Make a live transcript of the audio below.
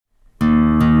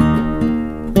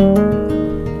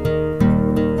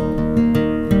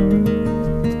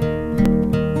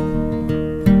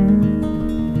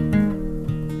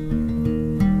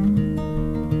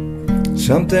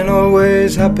Something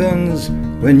always happens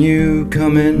when you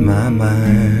come in my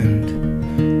mind.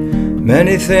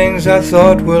 Many things I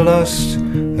thought were lost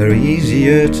are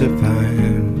easier to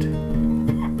find.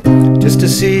 Just to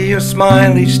see your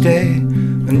smile each day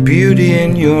and beauty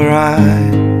in your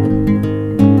eye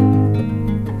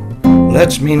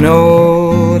lets me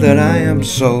know that I am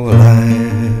so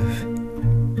alive.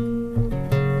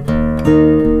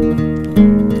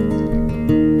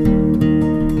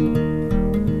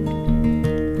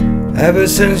 Ever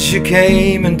since you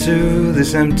came into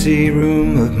this empty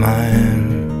room of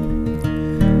mine,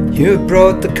 you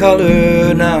brought the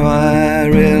color, now I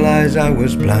realize I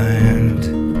was blind.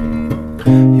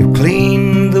 You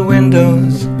cleaned the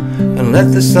windows and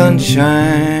let the sun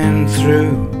shine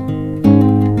through,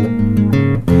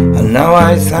 and now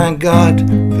I thank God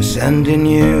for sending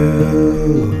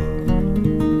you.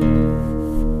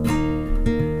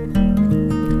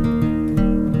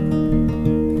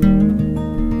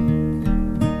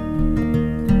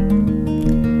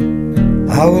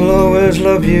 I will always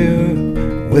love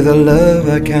you with a love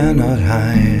I cannot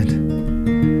hide.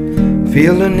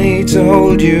 Feel the need to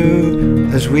hold you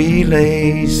as we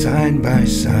lay side by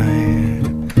side.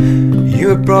 You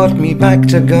have brought me back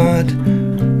to God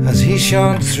as He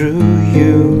shone through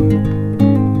you.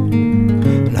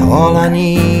 Now all I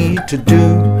need to do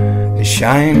is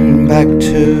shine back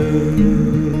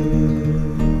too.